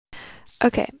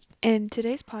Okay, in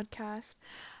today's podcast,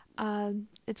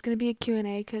 it's gonna be a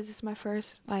Q&A because it's my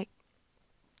first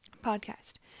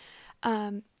podcast.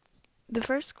 Um, the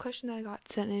first question that I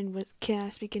got sent in was, "Can I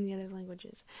speak any other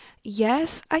languages?"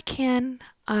 Yes, I can.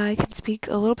 I can speak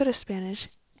a little bit of Spanish.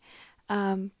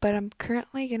 But I'm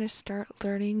currently gonna start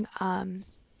learning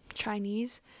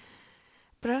Chinese.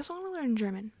 But I also want to learn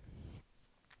German.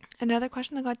 Another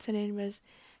question that got sent in was,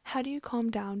 "How do you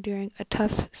calm down during a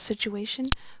tough situation?"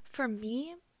 For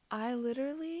me, I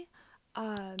literally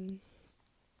um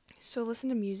listen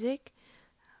to music,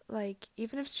 like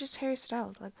even if it's just Harry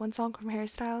Styles, like one song from Harry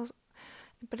Styles.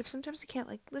 But if sometimes I can't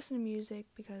listen to music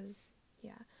because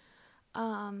yeah,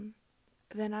 um,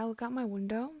 then I look out my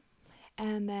window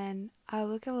and then I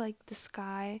look at the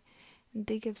sky and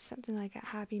think of something like a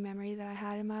happy memory that I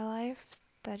had in my life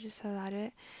that just had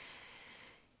it.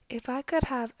 If I could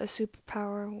have a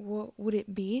superpower, what would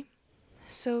it be?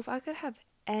 So if I could have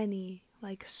any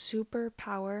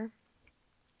superpower,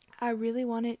 I really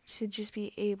want it to just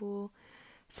be able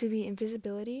to be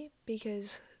invisibility,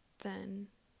 because then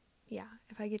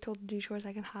if I get told to do chores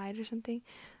I can hide or something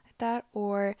like that.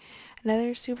 Or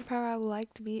another superpower I would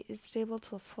like to be is to be able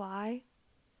to fly,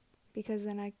 because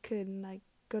then I could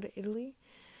go to Italy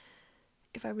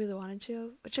if I really wanted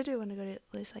to, which I do want to go to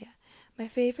Italy. So yeah, my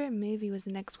favorite movie was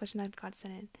the next question that got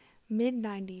sent in,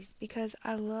 mid-90s, because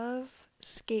I love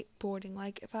skateboarding.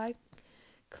 If I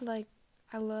could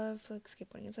I love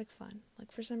skateboarding. It's fun.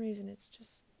 For some reason it's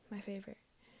just my favorite.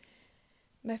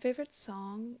 My favorite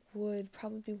song would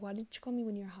probably be "Why Did You Call Me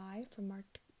When You're High" from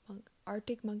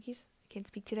Arctic Monkeys. I can't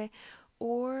speak today.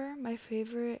 Or my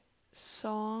favorite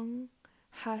song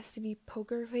has to be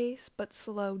 "Poker Face," but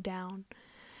slow down.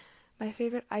 My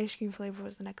favorite ice cream flavor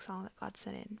was the next song that got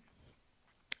sent in.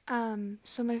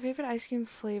 So my favorite ice cream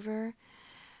flavor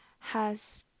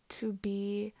has to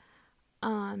be,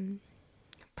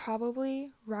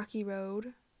 probably Rocky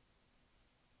Road.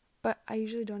 But I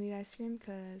usually don't eat ice cream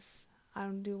because I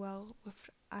don't do well with.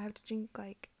 I have to drink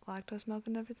lactose milk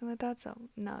and everything like that. So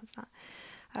no, it's not.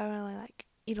 I don't really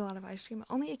eat a lot of ice cream.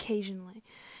 Only occasionally.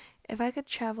 If I could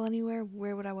travel anywhere,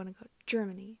 where would I want to go?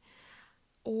 Germany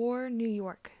or New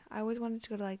York. I always wanted to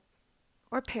go to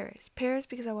or Paris. Paris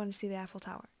because I wanted to see the Eiffel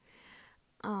Tower.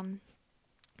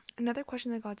 Another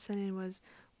question that got sent in was,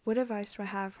 "What advice do I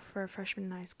have for a freshman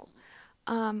in high school?"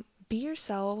 Be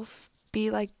yourself.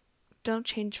 Don't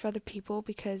change for other people,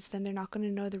 because then they're not going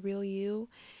to know the real you.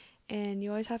 And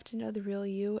you always have to know the real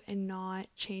you and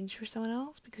not change for someone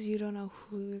else, because you don't know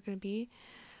who you're going to be.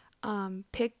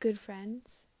 Pick good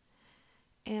friends.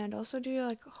 And also do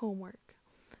your homework.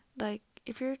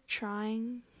 If you're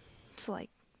trying to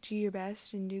do your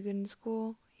best and do good in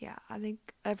school, yeah, I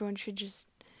think everyone should just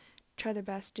try their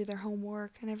best, do their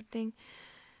homework and everything.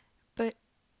 But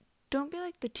don't be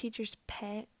the teacher's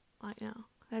pet. No,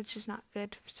 that's just not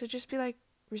good. So just be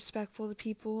respectful to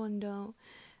people and don't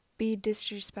be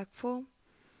disrespectful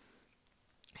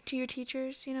to your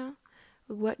teachers.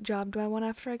 What job do I want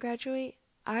after I graduate?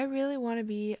 I really want to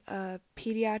be a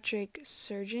pediatric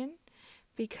surgeon,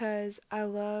 because I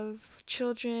love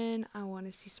children. I want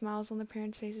to see smiles on their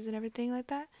parents' faces and everything like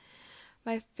that.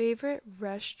 My favorite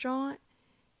restaurant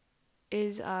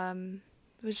is,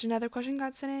 which another question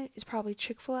got sent in, is probably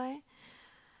Chick-fil-A.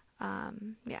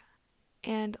 Yeah.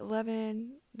 And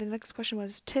 11, the next question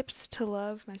was, "Tips to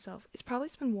love myself." It's probably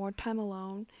spend more time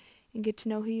alone and get to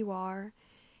know who you are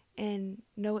and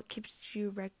know what keeps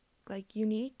you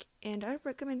unique. And I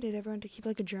recommended everyone to keep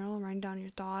a journal and write down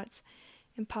your thoughts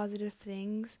and positive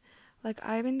things.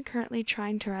 I've been currently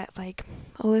trying to write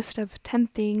a list of 10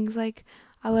 things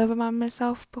I love about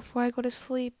myself before I go to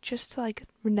sleep, just to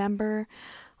remember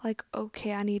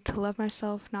okay, I need to love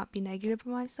myself, not be negative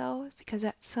about myself, because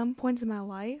at some points in my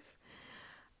life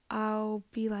I'll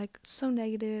be so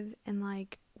negative and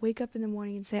wake up in the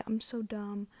morning and say I'm so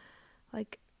dumb,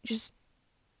 just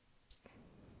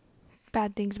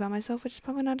bad things about myself, which is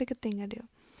probably not a good thing I do.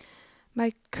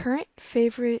 My current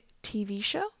favorite TV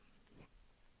show,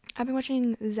 I've been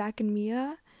watching Zack and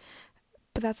Mia,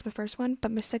 but that's my first one.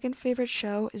 But my second favorite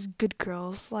show is Good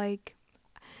Girls.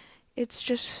 It's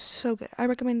just so good. I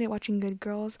recommend watching Good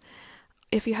Girls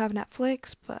if you have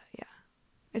Netflix, but yeah,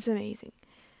 it's amazing.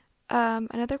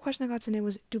 Another question that got sent in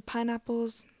was, "Do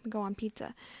pineapples go on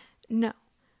pizza?" No.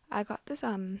 I got this,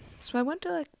 so I went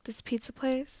to this pizza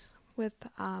place with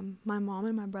my mom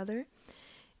and my brother,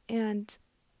 and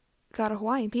got a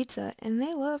Hawaiian pizza, and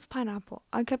they love pineapple.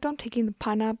 I kept on taking the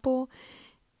pineapple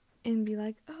and be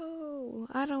 "Oh,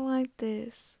 I don't like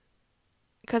this."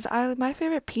 Because my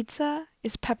favorite pizza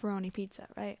is pepperoni pizza,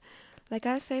 right?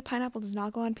 I say pineapple does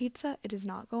not go on pizza, it does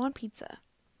not go on pizza.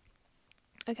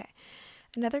 Okay.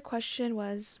 Another question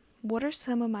was, who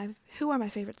are my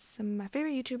favorites? Some of my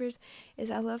favorite YouTubers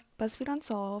is I love BuzzFeed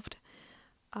Unsolved.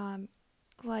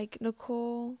 Like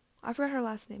Nicole, I forgot her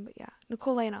last name, but yeah,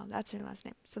 Nicole Lano, that's her last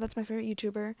name. So that's my favorite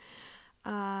YouTuber.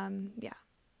 Yeah.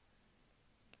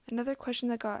 Another question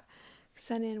that got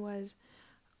sent in was,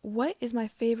 what is my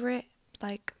favorite,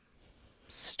 like,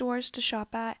 stores to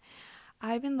shop at?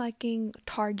 I've been liking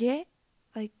Target,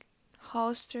 like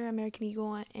Hollister, American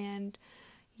Eagle, and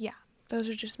yeah, those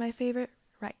are just my favorite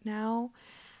right now.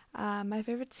 My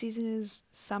favorite season is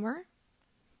summer.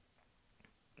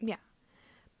 Yeah.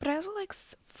 But I also like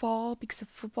fall because of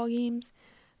football games.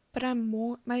 But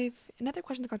another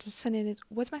question that got to send in is,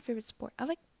 what's my favorite sport? I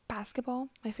like basketball.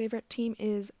 My favorite team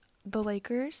is the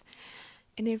Lakers.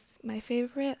 And if my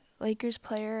favorite Lakers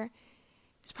player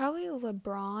is probably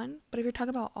LeBron, but if you're talking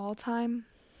about all time,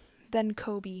 then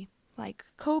Kobe. Like,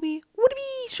 Kobe, would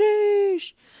be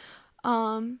sheesh.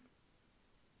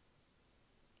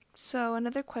 So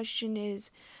another question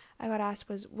I got asked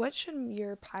was, what should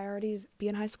your priorities be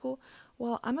in high school?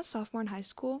 Well, I'm a sophomore in high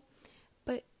school,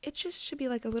 but it just should be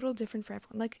like a little different for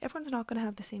everyone. Like, everyone's not going to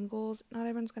have the same goals. Not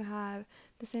everyone's going to have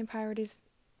the same priorities,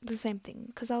 the same thing,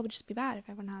 because that would just be bad if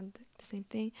everyone had the same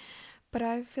thing. But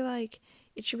I feel like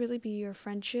it should really be your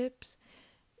friendships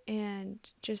and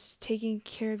just taking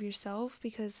care of yourself,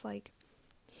 because, like,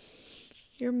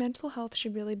 your mental health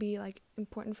should really be, like,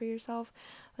 important for yourself.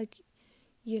 Like,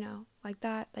 like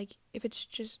that. Like, if it's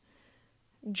just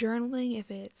journaling, if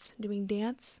it's doing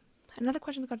dance. Another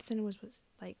question that got sent in was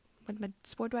like, what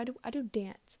sport do I do? I do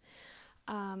dance.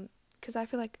 Because I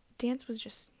feel like dance was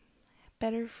just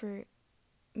better for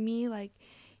me. Like,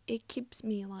 it keeps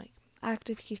me, like,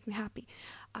 active, keeps me happy.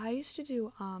 I used to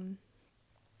do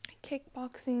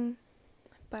kickboxing,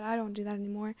 but I don't do that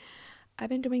anymore. I've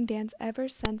been doing dance ever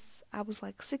since I was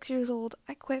like 6 years old.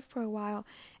 I quit for a while,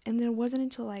 and then it wasn't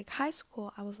until like high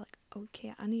school I was like,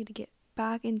 okay, I need to get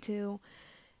back into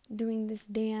doing this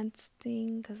dance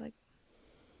thing, because like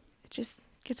it just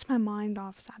gets my mind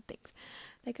off sad things.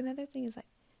 Like, another thing is, like,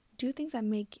 do things that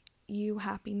make you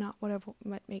happy, not what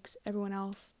makes everyone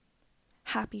else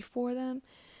happy for them.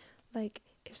 Like,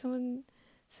 if someone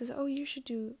says, oh, you should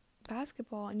do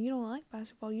basketball, and you don't like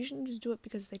basketball, you shouldn't just do it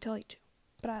because they tell you to.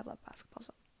 But I love basketball,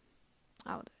 so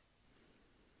I'll do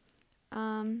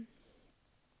it.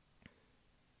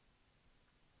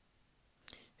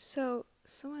 So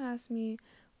someone asked me,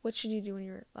 what should you do when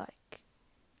you're, like,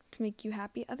 to make you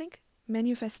happy? I think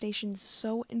manifestation is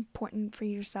so important for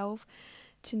yourself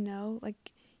to know.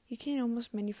 Like, you can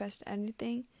almost manifest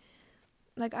anything.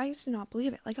 Like, I used to not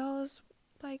believe it. Like, I was,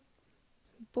 like,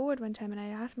 bored one time, and I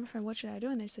asked my friend, what should I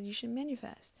do? And they said, you should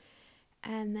manifest.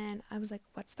 And then I was like,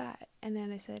 what's that? And then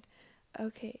they said,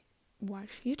 okay,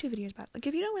 watch YouTube videos about it. Like,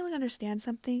 if you don't really understand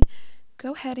something,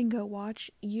 go ahead and go watch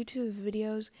YouTube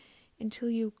videos until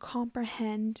you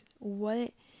comprehend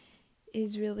what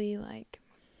is really, like,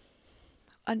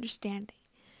 understanding.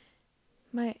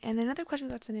 And another question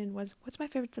that sent in was, what's my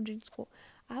favorite subject in school?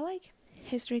 I like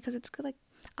history because it's good. Like,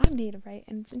 I'm native, right?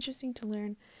 And it's interesting to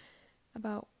learn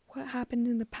about what happened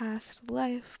in the past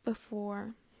life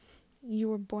before you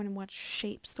were born and what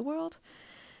shapes the world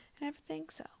and everything.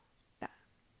 So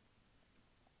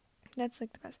that's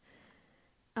like the best.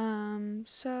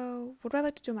 So what do I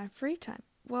like to do in my free time?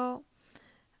 Well,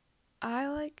 I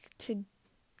like to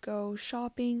go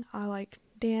shopping, I like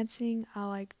dancing, I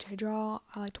like to draw,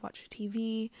 I like to watch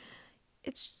TV.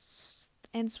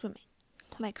 And swimming.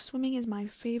 Like, swimming is my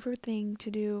favorite thing to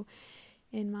do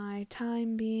in my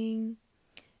time being.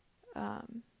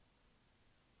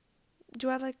 Do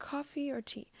I like coffee or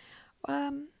tea?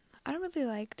 I don't really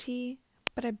like tea,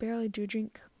 but I barely do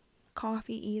drink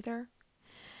coffee either.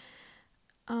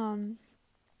 I'm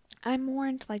more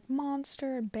into, like,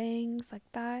 Monster, Bangs, like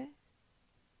that.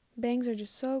 Bangs are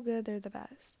just so good, they're the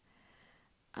best.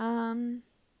 I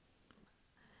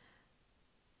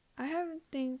have a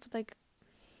thing for, like,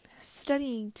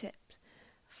 studying tips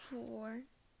for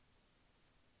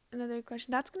another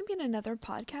question. That's going to be in another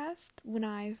podcast when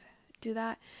I do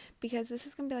that, because this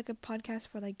is going to be like a podcast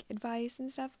for, like, advice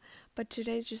and stuff, but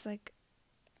today's just like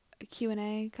a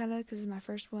Q&A kind of, because it's my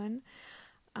first one.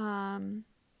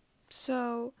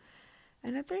 So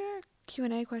another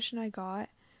Q&A question I got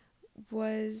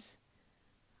was,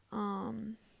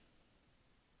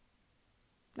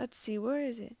 let's see, where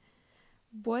is it?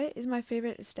 What is my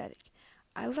favorite aesthetic?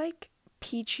 I like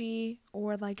peachy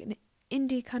or like an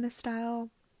indie kind of style.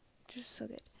 Just so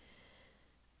good.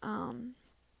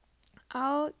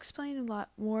 I'll explain a lot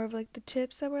more of, like, the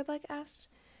tips that were, like, asked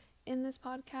in this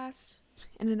podcast.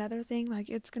 And another thing, like,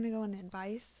 it's gonna go in an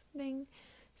advice thing.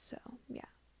 So, yeah.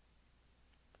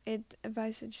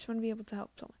 advice. I just want to be able to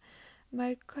help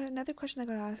someone. Another question I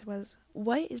got asked was,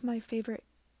 what is my favorite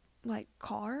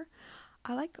car?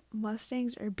 I like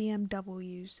Mustangs or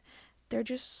BMWs. They're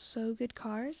just so good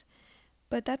cars.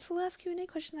 But that's the last Q&A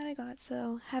question that I got,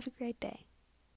 so have a great day.